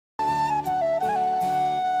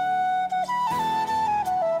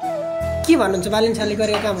के भन्नुहुन्छ बालेन शाहले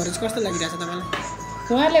गरेको कामहरू चाहिँ कस्तो लागिरहेछ तपाईँलाई?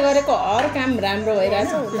 उहाँले गरेको हर काम राम्रो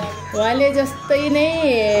भइरहेछ। उहाँले जस्तै नै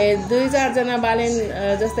 2-4 जना बालेन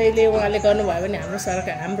जस्तैले उहाँले गर्नुभयो भने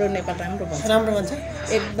हाम्रो नेपाल राम्रो भन्छ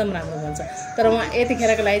एकदम राम्रो भन्छ। तर उहाँ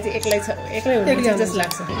यतिखेरको लागि चाहिँ एक्लै हुनुहुन्छ जस्तो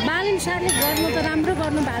लाग्छ। बालेन शाहले गर्नु त राम्रो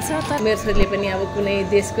गर्नु भएको छ। मेरो छोरीले पनि अब कुनै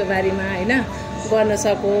देशको बारेमा होइन गर्न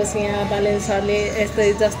सकोस्, यहाँ बालेन शाहले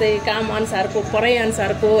यस्तै जस्तै काम अनुसारको पढाइ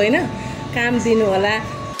अनुसारको होइन काम दिनु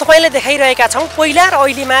होला। तपाईँले देखाइरहेका छौँ पहिला र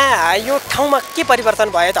अहिलेमा यो ठाउँमा के परिवर्तन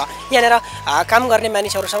भयो त। यहाँनिर काम गर्ने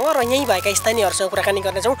मानिसहरूसँग र यहीँ भएका स्थानीयहरूसँग कुराकानी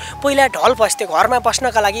गर्नेछौँ। पहिला ढल पस्थ्यो, घरमा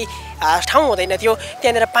बस्नका लागि ठाउँ हुँदैन थियो,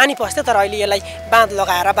 त्यहाँनिर पानी पस्थ्यो। तर अहिले यसलाई बाँध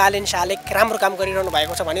लगाएर बालेन शाहले राम्रो काम गरिरहनु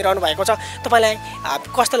भएको छ भनिरहनु भएको छ। तपाईँलाई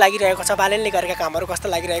कस्तो लागिरहेको छ, बालेनले गरेका कामहरू कस्तो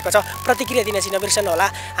लागिरहेको छ, प्रतिक्रिया दिन चाहिँ नबिर्सनु होला।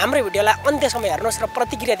 हाम्रो भिडियोलाई अन्त्यसम्म हेर्नुहोस् र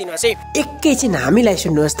प्रतिक्रिया दिनुहोस् है। एकैछिन हामीलाई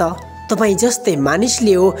सुन्नुहोस् त। तपाईँ जस्तै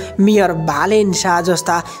मानिसले हो मेयर बालेन शाह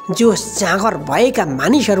जस्ता जोस जाँगर भएका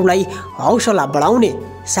मानिसहरूलाई हौसला बढाउने,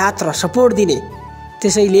 साथ र सपोर्ट दिने।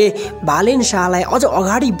 त्यसैले बालेन शाहलाई अझ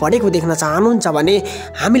अगाडि बढेको देख्न चाहनुहुन्छ भने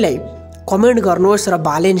हामीलाई कमेन्ट गर्नुहोस् र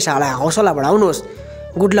बालेन शाहलाई हौसला बढाउनुहोस्।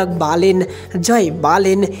 Good lock Balen, Jay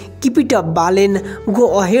Balen, keep it up Balen, go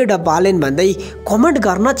ahead of Balen भन्दै कमेन्ट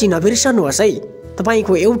गर्न चाहिँ नबिर्सनुहोस् है।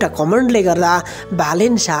 तपाईँको एउटा कमेन्टले गर्दा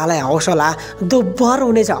बालेन शाहलाई हौसला दोब्बर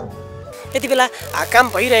हुनेछ। यति बेला काम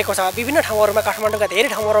भइरहेको छ विभिन्न ठाउँहरूमा, काठमाडौँका धेरै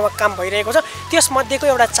ठाउँहरूमा काम भइरहेको छ। त्यसमध्येको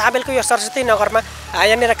एउटा चाबेलको यो सरस्वती नगरमा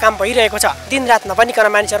यहाँनिर काम भइरहेको छ। दिनरात नभनिकन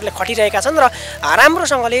मानिसहरूले खटिरहेका छन् र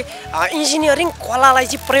राम्रोसँगले इन्जिनियरिङ कलालाई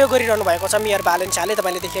चाहिँ प्रयोग गरिरहनु भएको छ मेयर बालेन शाहले।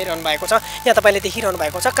 तपाईँले देखिरहनु भएको छ, यहाँ तपाईँले देखिरहनु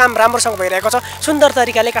भएको छ। काम राम्रोसँग भइरहेको छ, सुन्दर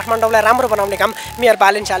तरिकाले काठमाडौँलाई राम्रो बनाउने काम मेयर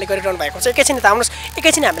बालेन शाहले गरिरहनु भएको छ। एकैछिन त आउनुहोस्,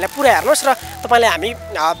 एकैछिन हामीलाई पुरा हेर्नुहोस् र तपाईँलाई हामी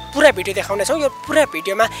पुरा भिडियो देखाउनेछौँ। यो पुरा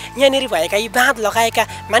भिडियोमा यहाँनिर भएका यी बाँध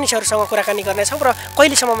लगाएका मानिसहरूसँग कुराकानी गर्नेछौँ र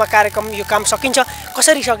कहिलेसम्ममा कार्यक्रम यो काम सकिन्छ,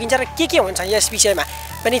 कसरी सकिन्छ र के हुन्छ यस विषयमा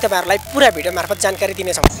पनि तपाईँहरूलाई पुरा भिडियो मार्फत जानकारी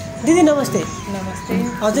दिनेछौँ। दिदी नमस्ते। नमस्ते।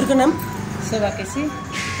 हजुरको नाम? शोभा केसी।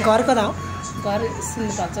 घर कता हो? घर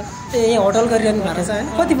सिन्धुपाल्चोक। यहाँ होटल गरिरहनु भएको छ होइन?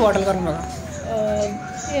 कति भयो होटल गर्नुभएको?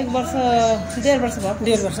 1 वर्ष 1.5 वर्ष भयो।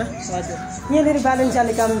 1.5 वर्ष? हजुर। यहाँनिर बालेन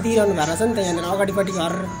शाहले काम दिइरहनु भएको छ नि त। यहाँनिर अगाडिपट्टि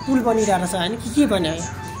घर पुल बनिरहेको छ होइन? के बन्यो?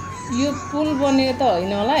 यो पुल बनेको त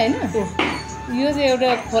होइन होला होइन, यो चाहिँ एउटा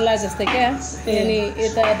खोला जस्तै क्या। अनि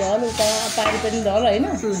यता ढल उता पारि पनि ढल होइन,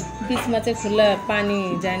 बिचमा चाहिँ खुल्ला पानी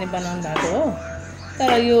जाने बनाउनु भएको हो।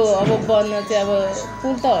 तर यो अब बन्न चाहिँ अब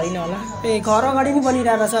पुल त होइन होला। घर अगाडि नै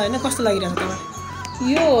बनिरहेको छ होइन? कस्तो लागिरहेको छ तपाईँलाई?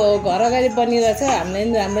 यो घर अगाडि बनिरहेछ, हामीलाई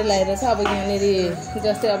पनि राम्रै लागिरहेछ। अब यहाँनिर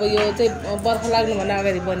जस्तै अब यो चाहिँ बर्खा लाग्नुभन्दा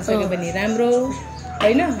अगाडि बनिसक्यो भने राम्रो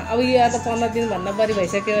होइन। अब यो त 15 दिनभन्दा बढी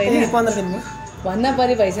भइसक्यो होइन? 15 दिन भन्दा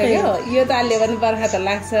बढी भइसक्यो। यो त अलि पनि बर्खा त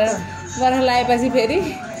लाग्छ, बर्खा लागेपछि फेरि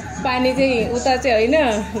पानी चाहिँ उता चाहिँ होइन,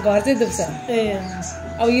 घर चाहिँ दुख्छ।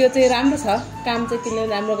 अब यो चाहिँ राम्रो छ, काम चाहिँ किन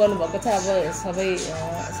राम्रो गर्नुभएको छ। अब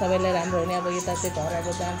सबैलाई राम्रो हुने। अब यता चाहिँ घर अब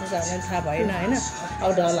जान्छ जाने थाहा भएन होइन। अब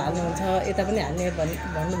ढल हाल्नुहुन्छ, यता पनि हाल्ने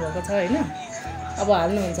भन्नुभएको छ होइन। अब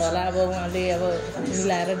हाल्नुहुन्छ होला। अब उहाँले अब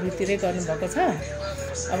मिलाएर दुईतिरै गर्नुभएको छ।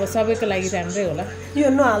 अब सबैको लागि राम्रै होला। यो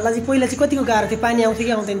नहाल्दा चाहिँ पहिला चाहिँ कतिको गाह्रो थियो? पानी आउँथ्यो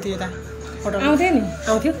कि आउँदैन थियो? यता आउँथ्यो नि,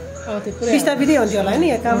 आउँथ्यो पुरै बिस्ताबिस्तारै हुन्थ्यो होला होइन?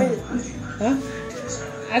 यहाँ कामै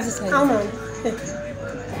आज छैन, आउनु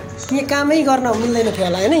यहाँ कामै गर्न मिल्दैन थियो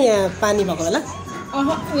होला होइन? यहाँ पानी भएको बेला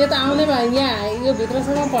यो त आउने भयो। यहाँ यो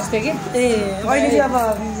भित्रसम्म पस्थ्यो कि। अहिले चाहिँ अब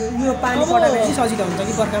यो पानी पठाएपछि सजिलो हुन्छ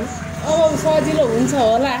कि बर्खामा? अब सजिलो हुन्छ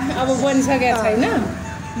होला। अब बनिसकेको छैन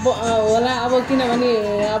होला। अब किनभने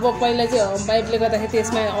अब पहिला चाहिँ पाइपले गर्दाखेरि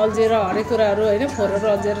त्यसमा अल्झेर हरेक कुराहरू होइन, फोहोरहरू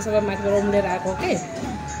अल्झेर सबै माथिबाट उम्लेर आएको कि,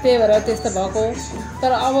 त्यही भएर त्यस्तो भएको।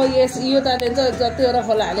 तर अब यो ताले चाहिँ जतिवटा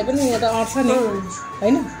खोला हाले पनि यहाँ त अट्छ नि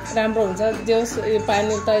होइन, राम्रो हुन्छ। जोस् यो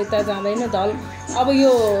पानी त यता जाँदैन ढल। अब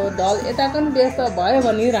यो ढल यताको पनि व्यस्त भयो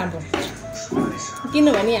भने राम्रो,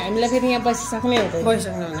 किनभने हामीलाई फेरि यहाँ बसिसक्ने हुँदैन।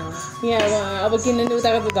 यहाँ अब किनभने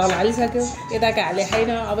उताको त ढल हालिसक्यो, यताको हाले छैन।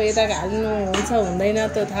 अब यताको हाल्नु हुन्छ हुँदैन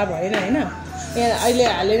त्यो थाहा भएन होइन। यहाँ अहिले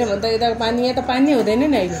हालेन भने त यताको पानी, यहाँ त पानी हुँदैन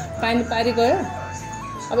नि अहिले, पानी पारि गयो।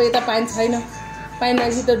 अब यता पानी छैन, पानी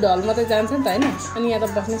नआएपछि त ढल मात्रै जान्छ नि त होइन। अनि यहाँ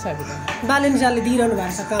त बस्नै सकिँदैन। बालेन शाहले दिइरहनु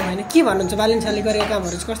भएको छ काम होइन? के भन्नुहुन्छ बालेन शाहले गरेको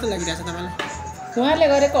कामहरू चाहिँ कस्तो लागिरहेछ तपाईँलाई? उहाँले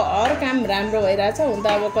गरेको हर काम राम्रो भइरहेछ। हुन त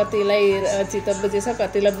अब कतिलाई चित्त बुझेछ,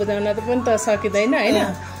 कतिलाई बुझाउन त पनि त सकिँदैन होइन।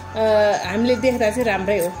 हामीले देख्दा चाहिँ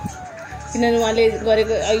राम्रै हो। किनभने उहाँले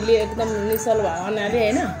गरेको अहिले एकदम निश्चल भयो हुनाले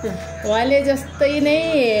होइन उहाँले जस्तै नै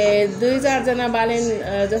 2-4 जना बालेन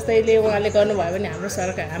जस्तैले उहाँले गर्नुभयो भने हाम्रो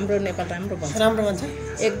सरकार हाम्रो नेपाल राम्रो भन्छ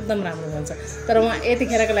एकदम राम्रो भन्छ तर उहाँ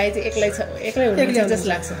यतिखेरको लागि चाहिँ एक्लै हुनुहुन्छ जस्तो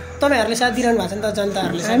लाग्छ तपाईहरुले साथ दिइरहनु भएको छ नि त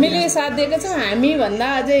जनताहरुले हामीले साथ दिएको छौँ हामी भन्दा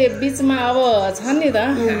अझै बीचमा अब छन् नि त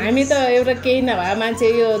हामी त एउटा केही नभए मान्छे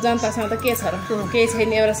यो जनतासँग त के छ र केही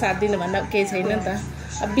छैन एउटा साथ दिनु भन्दा केही छैन नि त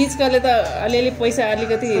अब बीचकोले त अलिअलि पैसा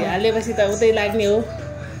अलिकति हालेपछि त उतै लाग्ने हो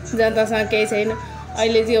जनतासँग केही छैन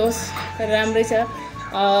अहिले चाहिँ होस् राम्रै छ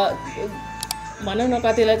भनौँ न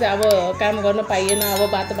कतिलाई चाहिँ अब काम गर्न पाइएन अब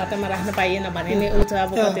बाटोमा राख्न पाइएन भने नि उ छ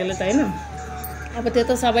अब कतिले त होइन अब त्यो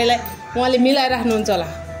त सबैलाई उहाँले मिलाइराख्नुहुन्छ होला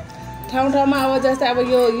ठाउँमा अब जस्तै अब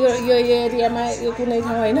यो एरियामा यो कुनै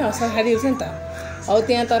ठाउँ होइन सरकारी छ नि त अब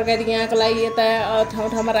त्यहाँ तरकारी यहाँको लागि यता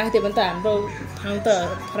ठाउँमा राखिदियो भने त हाम्रो ठाउँ त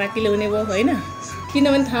फराकिलो हुने भयो होइन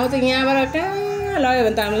किनभने ठाउँ चाहिँ यहाँबाट कहाँ लग्यो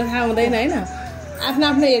भने त हामीलाई थाहा हुँदैन होइन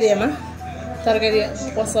आफ्नो एरियामा तरकारी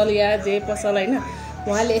पसल या जे पसल होइन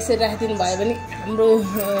उहाँले यसरी राखिदिनु भयो भने हाम्रो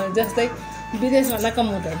जस्तै विदेशभन्दा कम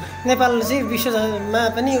हुँदैन नेपाल चाहिँ विश्वमा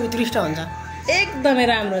पनि उत्कृष्ट हुन्छ एकदमै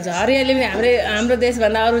राम्रो छ हरियाली पनि हाम्रो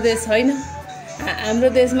देशभन्दा अरू देश छैन हाम्रो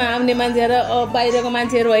देशमा आउने मान्छेहरू बाहिरको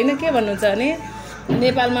मान्छेहरू होइन के भन्नुहुन्छ भने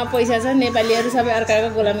नेपालमा पैसा छ नेपालीहरू सबै अर्काको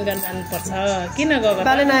गुलामी गर्न जानुपर्छ किन गएको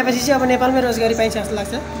बालेन आएपछि चाहिँ अब नेपालमै रोजगारी पाइन्छ जस्तो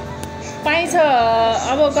लाग्छ पाइन्छ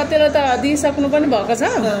अब कतिले त दिइसक्नु पनि भएको छ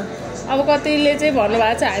अब कतिले चाहिँ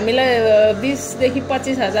भन्नुभएको छ हामीलाई 20,000 देखि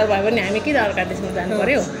 25,000 भयो भने हामी किन अर्का देशमा जानु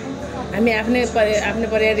पर्यो हामी आफ्नो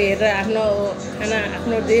परिवार हेरेर आफ्नो खाना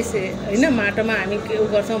आफ्नो देश होइन माटोमा हामी उ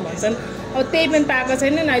गर्छौँ भन्छन् अब त्यही पनि पाएको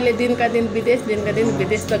छैन अहिले दिनका दिन विदेश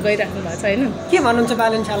त गइराख्नु भएको छ होइन के भन्नुहुन्छ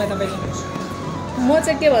बालेन शाहलाई तपाईँले म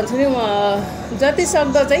चाहिँ के भन्छु नि जति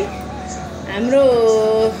सक्दो चाहिँ हाम्रो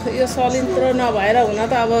यो स्वतन्त्र नभएर हुन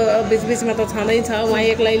त अब बिचबिचमा त छँदैछ उहाँ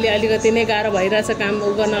एक्लैले अलिकति नै गाह्रो भइरहेछ काम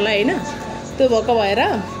गर्नलाई होइन त्यो भएको भएर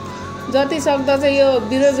जति सक्दो चाहिँ यो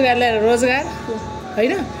बेरोजगारलाई रोजगार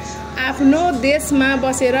होइन आफ्नो देशमा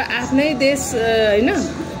बसेर आफ्नै देश होइन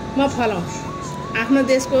म फलाउँ आफ्नो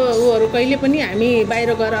देशको उहरू कहिले पनि हामी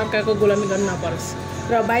बाहिर गएर अर्काको गुलामी गर्न नपरोस्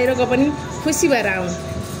र बाहिरको पनि खुसी भएर आउँ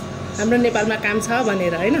हाम्रो नेपालमा काम छ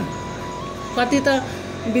भनेर होइन कति त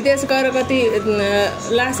विदेश गएर कति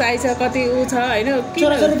लास आइछ कति ऊ छ होइन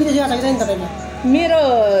मेरो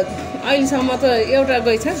अहिलेसम्म त एउटा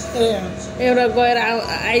गएछ एउटा गएर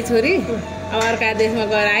आई छोरी अब अर्का देशमा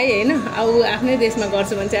गएर आएँ होइन अब आफ्नै देशमा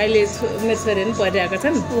गर्छु भने चाहिँ अहिले मेरो छोरीहरू पनि पढिरहेका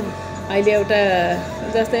छन् अहिले एउटा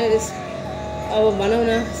जस्तै अब भनौँ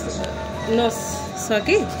न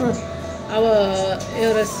नसकी अब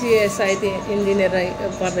एउटा सायद इन्जिनियर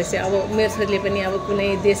पढ्दैछ अब मेरो छोरीले पनि अब कुनै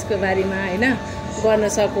देशको बारेमा होइन गर्न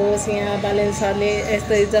सकोस् यहाँ बालेन सरले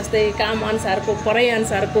यस्तै जस्तै काम अनुसारको पढाइ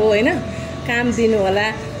अनुसारको होइन काम दिनु होला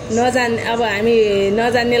अब हामी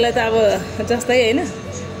नजान्नेलाई त अब जस्तै होइन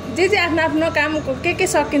जे आफ्नो काम के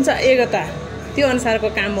सकिन्छ एकता त्यो अनुसारको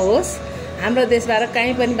काम होस् हाम्रो देशबाट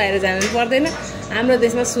कहीँ पनि बाहिर जानु पर्दैन हाम्रो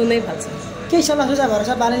देशमा सुनै फल्छ केही सल्लाह सुझावहरू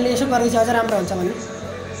छ बालेनले यसो गरेपछि अझ राम्रो हुन्छ भने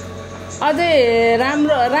अझै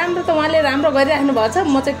राम्रो त उहाँले राम्रो गरिराख्नु भएको छ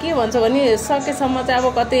म चाहिँ के भन्छु भने सकेसम्म चाहिँ अब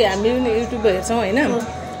कति हामी पनि युट्युब हेर्छौँ होइन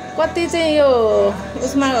कति चाहिँ यो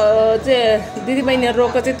उसमा चाहिँ दिदीबहिनीहरू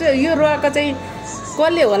रोएको चाहिँ त्यो यो रोएको चाहिँ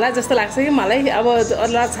कसले होला जस्तो लाग्छ कि मलाई अब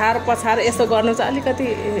लछार पछार यस्तो गर्नु चाहिँ अलिकति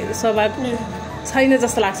स्वाभाविक छैन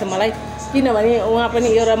जस्तो लाग्छ मलाई किनभने उहाँ पनि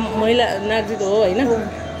एउटा महिला नागरिक हो होइन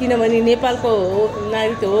किनभने नेपालको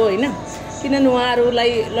नागरिक हो होइन किनभने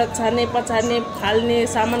उहाँहरूलाई लछार्ने पछार्ने फाल्ने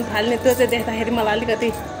सामान फाल्ने त्यो चाहिँ देख्दाखेरि मलाई अलिकति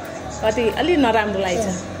अलि नराम्रो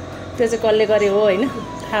लागेको छ त्यो चाहिँ कसले गरे हो होइन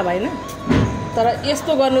थाहा भएन तर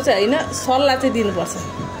यस्तो गर्नु चाहिँ होइन सल्लाह चाहिँ दिनुपर्छ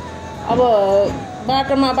अब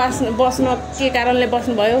बाटोमा बस्न के कारणले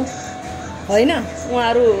बस्नुभयो होइन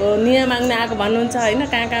उहाँहरू नियम माग्न आएको भन्नुहुन्छ होइन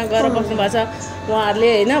कहाँ गएर बस्नुभएको छ उहाँहरूले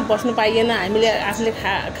होइन बस्नु पाइएन हामीले आफूले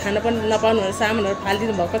खान पनि नपाउनु सामानहरू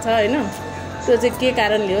फालिदिनु भएको छ होइन त्यो चाहिँ के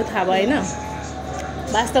कारणले हो थाहा भएन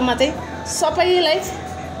वास्तवमा चाहिँ सबैलाई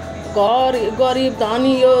गरिब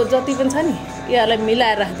धनी यो जति पनि छ नि यहाँलाई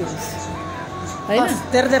मिलाएर राखिदिनुहोस् होइन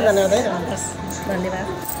धन्यवाद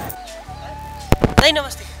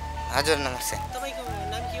नमस्ते हजुर नमस्ते तपाईँको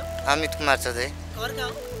नाम के हो अमित कुमार चौधरी घर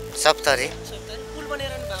गाउँ सप्तरी पुल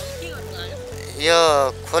बनेर के गर्नु यो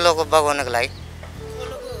खोलोको बगाउनको लागि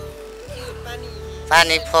खोलोको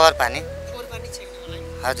पानी फोहोर पानी छेक्नको लागि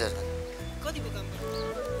हजुर कतिको काम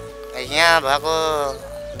गर्नु यहाँ भएको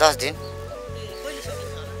 10 दिन कहिले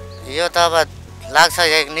सकिन्छ होला यो त अब लाग्छ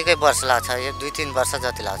एक निकै वर्ष लाग्छ यो 2-3 वर्ष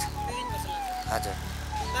जति लाग्छ 2-3 वर्ष लाग्छ हजुर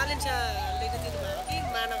बालेन शाहले दिनुभयो कि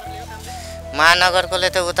महानगरले हो कामले महानगरकोले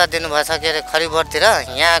त उता दिनुभएछ के अरे खरिबोटतिर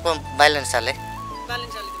यहाँको बालेन शाहले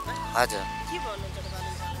दिनुभयो हजुर के भन्नुहुन्छ त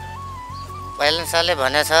बालन शाहले? बालन शाहले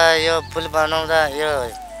भनेछ यो पुल बनाउँदा यो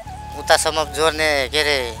उतासम्म जोड्ने के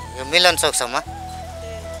अरे यो मिलन चोकसम्म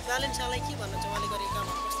बालन शाहलाई के भन्नुहुन्छ उहाँले गरेको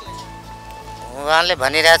कामहरू कस्तो लाग्छ? उहाँले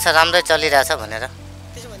भनिरहेछ राम्रै चलिरहेछ भनेर।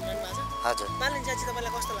 त्यसो भनिरहनु भएको छ? हजुर बालन शाह चाहिँ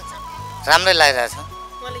तपाईँलाई कस्तो लाग्छ? राम्रै लागिरहेछ,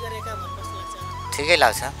 उहाँले गरेको कामहरू कस्तो लाग्छ? ठिकै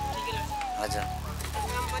लाग्छ। ठिकै लाग्छ। हजुर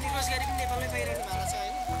काम पनि रोजगारी पनि नेपालमै पाइरहनु भएको छ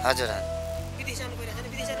होइन? हजुर विदेश जानु परिरहेको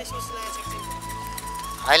छैन? विदेश जाने सोच लागेको छ कि छैन?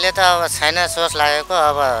 अहिले त अब छैन सोच लागेको,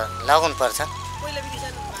 अब लगाउनु पर्छ। पहिला विदेश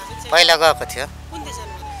जानु भएको थियो? पहिला गएको थियो कुन देश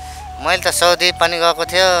जानुभएको? मैले त साउदी पनि गएको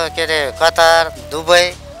थियो, के अरे कतार, दुबई,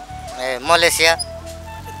 मलेसिया।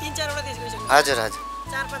 3-4वटा देश गइसक्नु? हजुर हजुर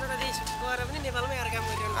 4-5वटा देश गएर पनि नेपालमै आएर काम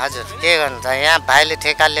गरिरहनु भएको हजुर छ, होइन? के गर्नु त, यहाँ भाइले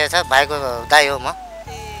ठेका लिएछ, भाइको दाइ हो म।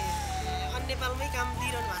 अनि नेपालमै काम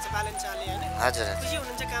दिइरहनु भएको छ बालन शाहले होइन? हजुर खुसी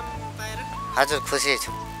हुनुहुन्छ काम पाएर? हजुर खुसी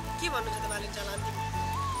छु। के भन्नुहुन्छ त बालन शाहलाई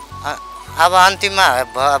अन्तिममा? अब अन्तिममा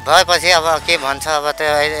भएपछि अब के भन्छ अब त्यो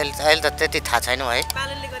अहिले त त्यति थाहा छैन है।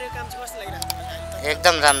 बालनले गरेको काम चाहिँ कस्तो लागिरहेको छ तपाईँलाई अहिले त?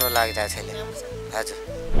 एकदम राम्रो लागिरहेको छ अहिले। राम्रो छ। हजुर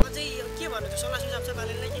अझै के भन्नुहुन्छ? सल्लाह सुझाव छ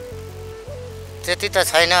बालनलाई कि? त्यति त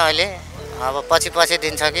छैन अहिले, अब पछि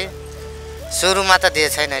दिन्छ कि, सुरुमा त दिए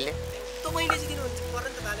छैन अहिले। तपाईँले चाहिँ दिनुहुन्छ पर्यो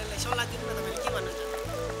नि त बालनलाई, सल्लाह दिनु न तपाईँले, के भन्नुहुन्छ?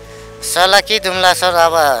 सल्लाह के दिउँला सर,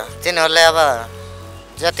 अब तिनीहरूले अब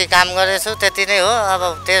जति काम गरेछु त्यति नै हो, अब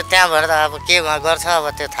त्यो त्यहाँबाट अब के गर्छ अब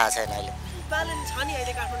त्यो थाहा छैन अहिले। बालन छ नि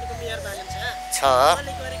अहिले काठमाडौँको मेयर बालन छ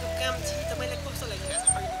उहाँले गरेको काम चाहिँ तपाईँलाई कस्तो लागिरहेको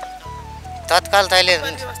छ अहिले त? तत्काल त अहिले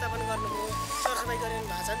फुटपाथ व्यवस्थापन गर्नुभयो, सरसफाइ गरिरहनु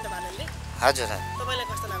भएको छ नि त बालनले, हजुर तपाईँलाई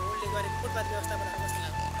कस्तो लाग्यो उसले गरेको फुटपाथ व्यवस्थापनहरू कस्तो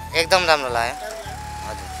लाग्यो? एकदम राम्रो लाग्यो। राम्रो लाग्यो?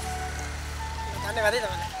 हजुर धन्यवाद है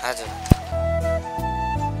तपाईँलाई। हजुर